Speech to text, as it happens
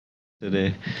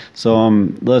today. So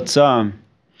let's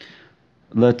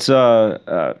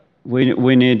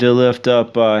we need to lift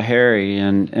up Harry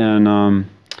and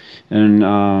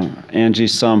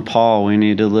Angie's son Paul. We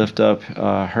need to lift up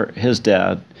his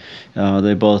dad.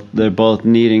 They're both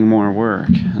needing more work,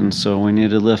 and so we need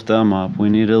to lift them up. We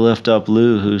need to lift up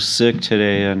Lou, who's sick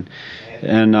today,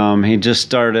 and he just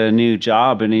started a new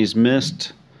job and he's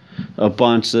missed a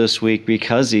bunch this week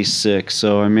because he's sick.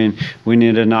 So I mean, we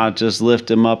need to not just lift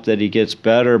him up that he gets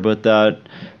better, but that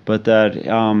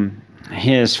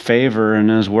his favor in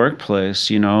his workplace,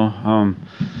 because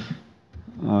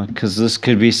this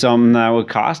could be something that would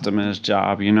cost him his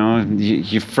job.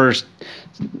 Your first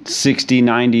 60,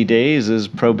 90 days is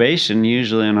probation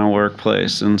usually in a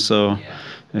workplace, and so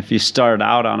if you start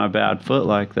out on a bad foot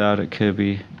like that, it could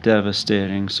be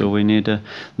devastating. So we need to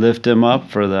lift him up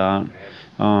for that.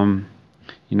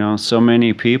 So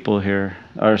many people here,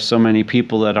 or so many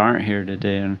people that aren't here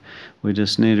today, and we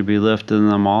just need to be lifting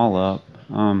them all up.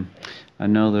 I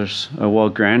know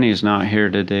Granny's not here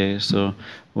today, so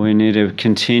we need to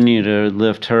continue to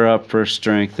lift her up for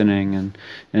strengthening,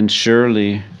 and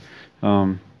Shirley,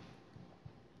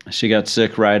 she got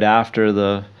sick right after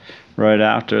the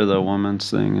woman's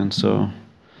thing, and so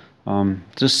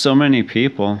just so many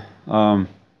people.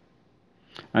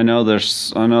 I know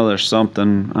there's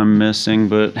something I'm missing,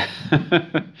 but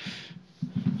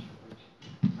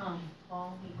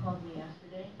Paul, he called me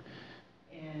yesterday,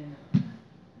 and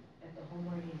at the home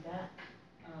where he's at,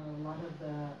 a lot of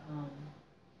the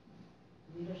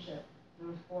leadership, there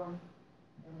was four, and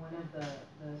one of the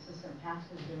assistant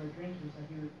pastors, they were drinking, so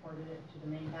he reported it to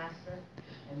the main pastor,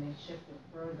 and they shifted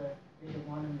further. They didn't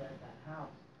want him at that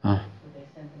house, so they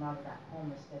sent him out of that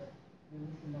home instead of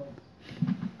releasing those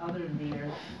other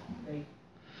leaders. They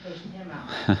pushed him out.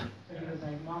 So he was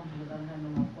like, Mom, he was on him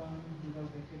on my phone. He goes,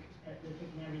 they're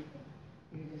taking everything.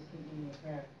 You just keep giving me a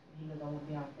prayer. He goes, I won't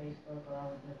be on Facebook, or I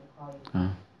will never call you.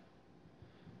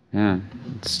 Yeah,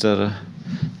 instead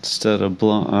of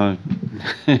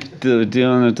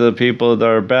dealing with the people that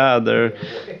are bad, they're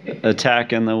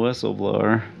attacking the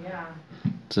whistleblower. Yeah.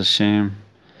 It's a shame,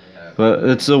 but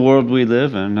it's the world we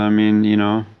live in. I mean,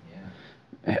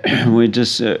 we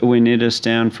need to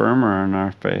stand firmer in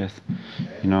our faith.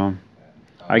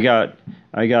 I got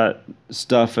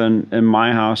stuff in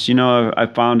my house. I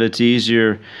found it's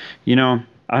easier.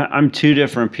 I'm two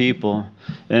different people,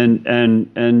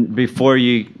 and before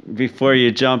you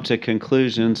jump to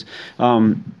conclusions,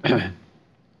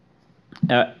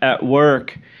 at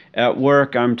work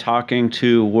I'm talking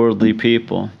to worldly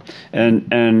people,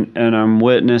 and I'm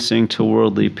witnessing to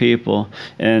worldly people,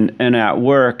 and at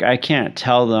work I can't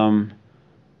tell them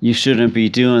you shouldn't be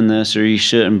doing this or you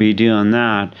shouldn't be doing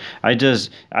that. I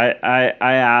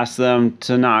ask them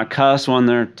to not cuss when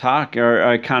they're talking, or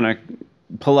I kind of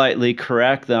politely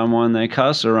correct them when they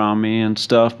cuss around me and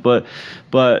stuff, but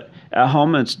at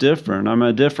home it's different. I'm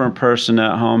a different person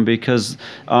at home because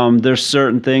there's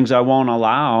certain things I won't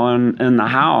allow in the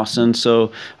house, and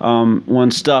so when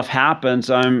stuff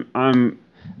happens, I'm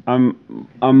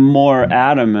more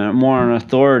adamant, more an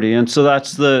authority, and so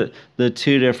that's the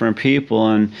two different people,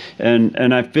 and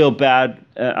I feel bad.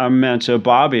 I mentioned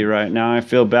Bobby right now. I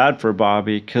feel bad for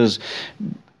Bobby because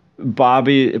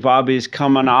Bobby's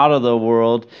coming out of the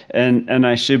world, and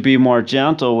I should be more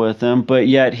gentle with him, but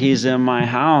yet he's in my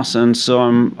house, and so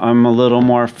I'm a little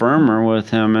more firmer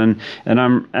with him, and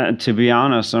I'm to be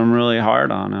honest, I'm really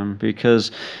hard on him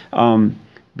because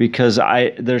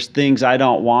there's things I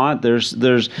don't want.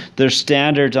 There's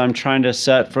standards I'm trying to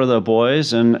set for the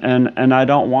boys, and I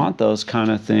don't want those kind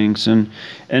of things, and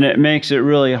it makes it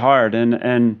really hard, and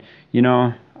I'm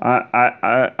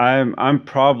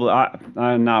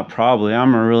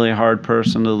a really hard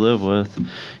person to live with,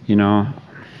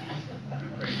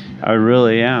 I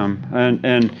really am,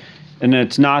 and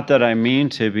it's not that I mean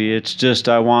to be. It's just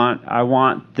I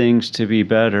want things to be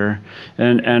better,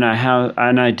 and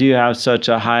I do have such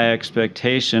a high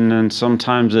expectation, and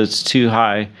sometimes it's too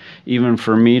high even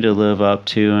for me to live up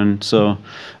to, and so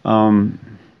even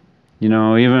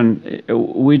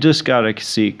we just got to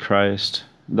seek Christ.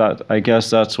 I guess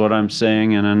that's what I'm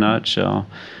saying in a nutshell.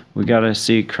 We got to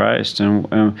seek Christ,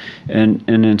 and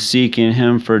in seeking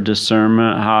Him for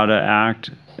discernment, how to act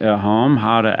at home,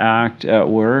 how to act at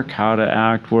work, how to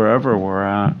act wherever we're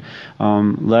at.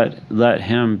 Let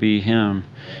Him be Him,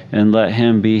 and let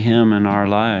Him be Him in our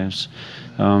lives,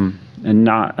 and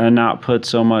not put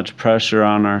so much pressure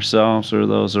on ourselves or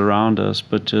those around us,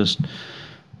 but just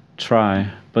try.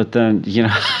 But then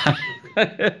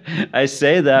I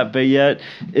say that, but yet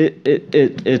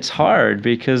it's hard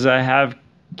because I have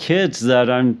kids that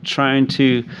I'm trying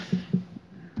to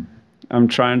I'm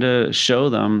trying to show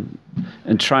them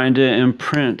and trying to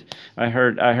imprint. I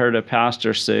heard a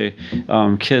pastor say,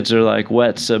 kids are like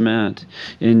wet cement,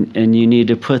 and you need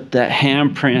to put that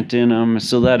handprint in them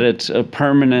so that it's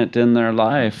permanent in their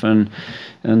life. And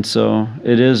so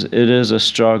it is a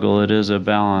struggle. It is a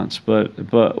balance,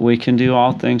 but we can do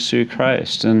all things through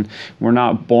Christ, and we're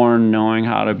not born knowing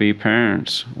how to be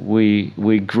parents. We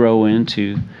grow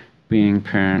into being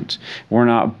parents. We're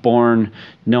not born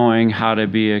knowing how to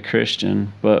be a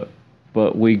Christian, but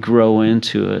we grow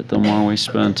into it the more we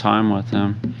spend time with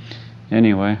Him.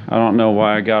 Anyway, I don't know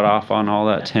why I got off on all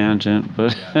that tangent,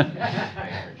 but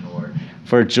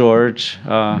for George,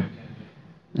 we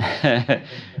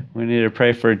need to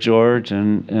pray for George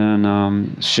and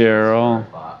Cheryl,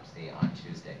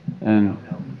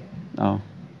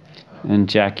 and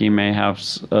Jackie may have,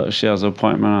 she has an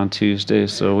appointment on Tuesday,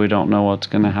 so we don't know what's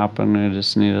going to happen. We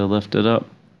just need to lift it up.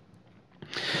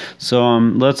 So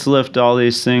let's lift all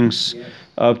these things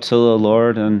up to the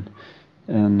Lord, and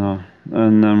then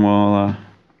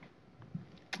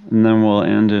we'll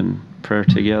end in prayer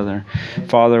together.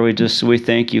 Father, we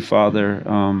thank you,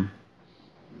 Father.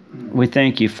 We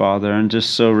thank you, Father, and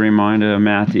just so reminded of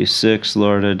Matthew 6,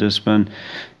 Lord. I've just been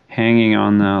hanging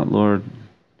on that, Lord.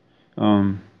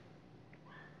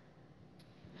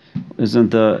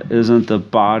 Isn't the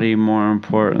body more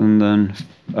important than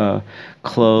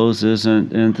clothes?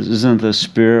 Isn't the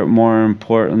spirit more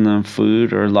important than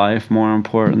food, or life more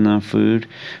important than food?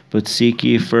 But seek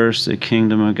ye first the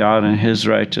kingdom of God and His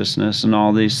righteousness, and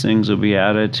all these things will be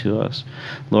added to us.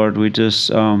 Lord, we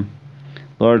just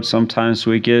Lord, sometimes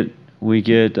we get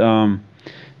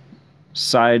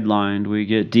sidelined, we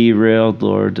get derailed,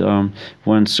 Lord,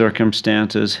 when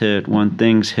circumstances hit, when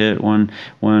things hit, when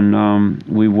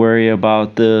we worry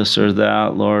about this or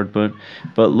that, Lord. But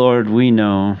Lord, we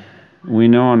know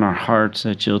in our hearts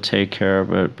that you'll take care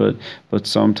of it. But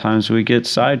sometimes we get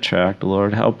sidetracked,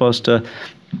 Lord. Help us to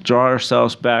draw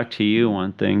ourselves back to you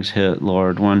when things hit,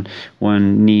 Lord, when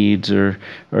needs or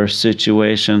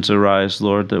situations arise,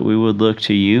 Lord, that we would look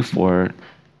to you for it.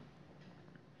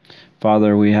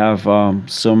 Father, we have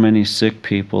so many sick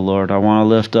people, Lord. I want to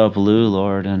lift up Lou,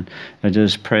 Lord, and I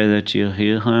just pray that you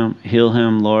heal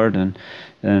him, Lord, and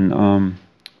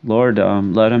Lord,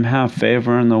 let him have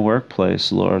favor in the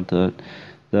workplace, Lord, that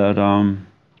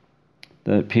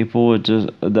people would just,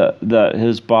 that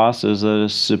his bosses, that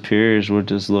his superiors would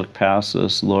just look past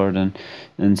us, Lord,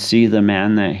 and see the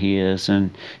man that he is, and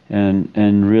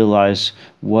realize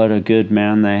what a good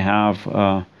man they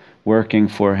have working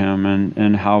for him,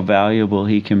 and how valuable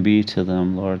he can be to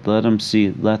them, Lord. Let them see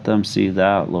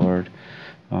that, Lord,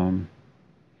 and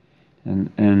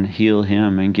heal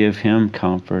him and give him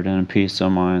comfort and peace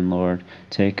of mind, Lord.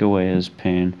 Take away his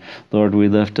pain. Lord, we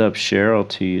lift up Cheryl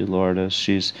to you, Lord, as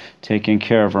she's taking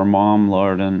care of her mom,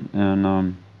 Lord,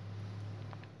 and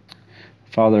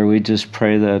Father, we just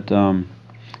pray that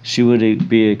she would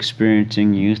be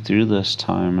experiencing you through this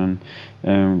time,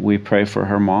 and we pray for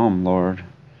her mom, Lord.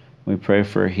 We pray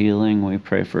for healing. We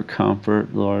pray for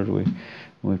comfort, Lord. We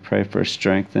pray for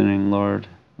strengthening, Lord.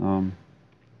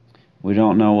 We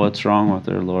don't know what's wrong with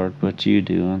her, Lord, but you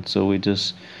do, and so we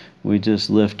just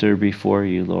lift her before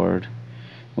you, Lord.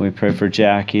 We pray for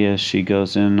Jackie as she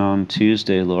goes in on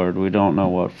Tuesday, Lord. We don't know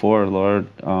what for, Lord,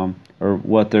 or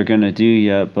what they're going to do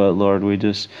yet, but Lord, we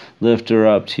just lift her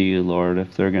up to you, Lord.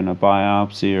 If they're going to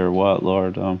biopsy or what,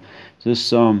 Lord,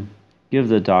 just give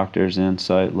the doctors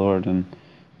insight, Lord, and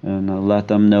let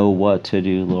them know what to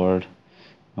do, Lord.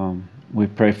 We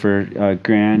pray for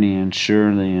Granny and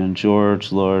Shirley and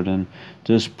George, Lord, and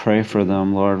just pray for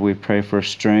them, Lord. We pray for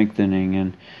strengthening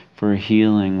and for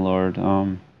healing, Lord.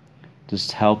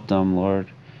 Just help them,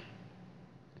 Lord.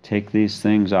 Take these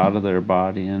things out of their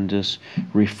body and just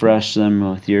refresh them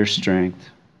with your strength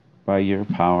by your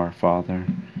power, Father.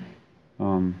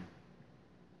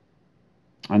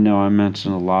 I know I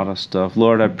mentioned a lot of stuff.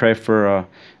 Lord, I pray for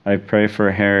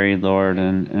Harry, Lord,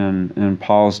 and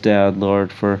Paul's dad,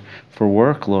 Lord, for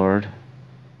work, Lord.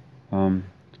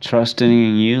 Trusting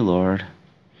in you, Lord.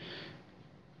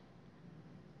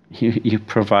 You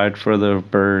provide for the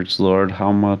birds, Lord.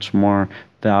 How much more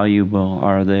valuable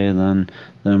are they than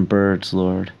birds,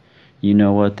 Lord? You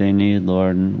know what they need,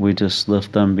 Lord, and we just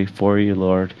lift them before you,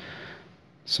 Lord.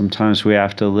 Sometimes we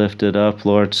have to lift it up,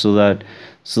 Lord, so that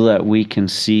we can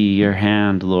see your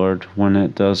hand, Lord, when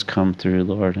it does come through,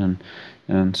 Lord.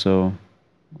 And so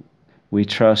we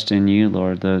trust in you,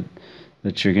 Lord, that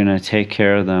you're going to take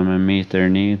care of them and meet their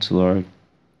needs, Lord.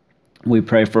 We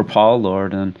pray for Paul,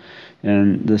 Lord, and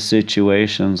the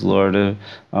situations, Lord.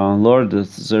 Lord,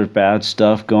 there's bad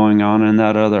stuff going on in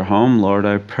that other home, Lord.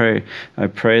 I pray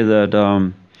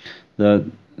that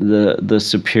the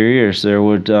superiors there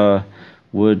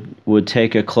would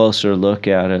take a closer look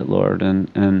at it, Lord,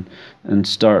 and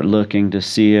start looking to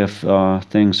see if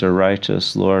things are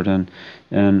righteous, Lord, and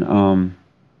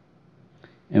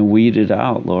weed it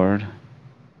out, Lord.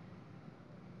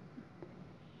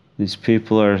 These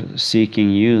people are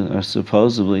seeking you, are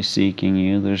supposedly seeking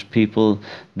you. There's people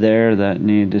there that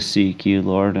need to seek you,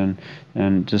 Lord,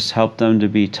 and just help them to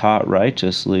be taught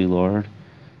righteously, Lord.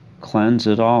 Cleanse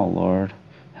it all, Lord.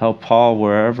 Help Paul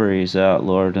wherever he's at,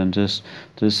 Lord, and just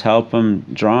help him,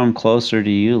 draw him closer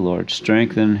to you, Lord.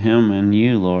 Strengthen him and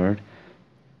you, Lord.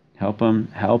 Help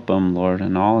him, Lord,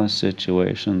 in all his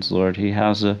situations, Lord. He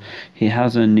has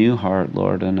a new heart,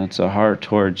 Lord, and it's a heart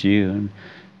towards you.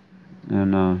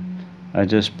 And I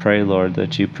just pray, Lord,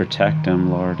 that you protect him,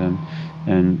 Lord, and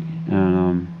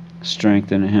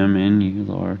strengthen him in you,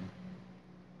 Lord.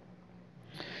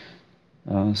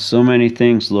 So many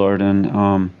things, Lord,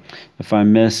 and if I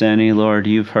miss any, Lord,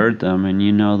 you've heard them and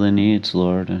you know the needs,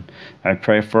 Lord. And I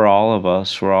pray for all of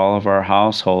us, for all of our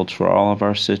households, for all of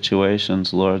our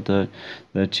situations, Lord,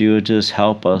 that you would just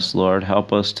help us, Lord.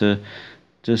 Help us to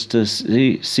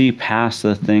see past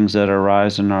the things that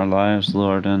arise in our lives,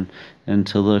 Lord, and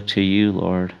to look to you,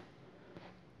 Lord.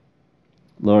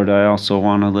 Lord, I also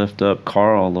want to lift up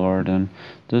Carl, Lord, and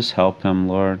just help him,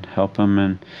 Lord. Help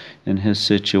him in his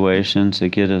situation to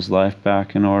get his life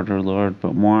back in order, Lord.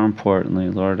 But more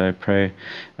importantly, Lord, I pray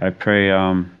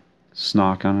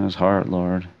knock on his heart,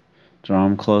 Lord. Draw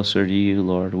him closer to you,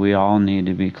 Lord. We all need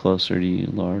to be closer to you,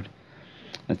 Lord.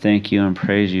 I thank you and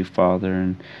praise you, Father,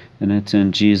 and it's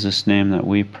in Jesus' name that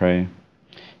we pray.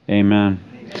 Amen.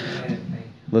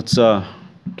 Let's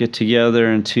get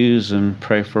together in twos and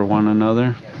pray for one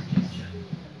another.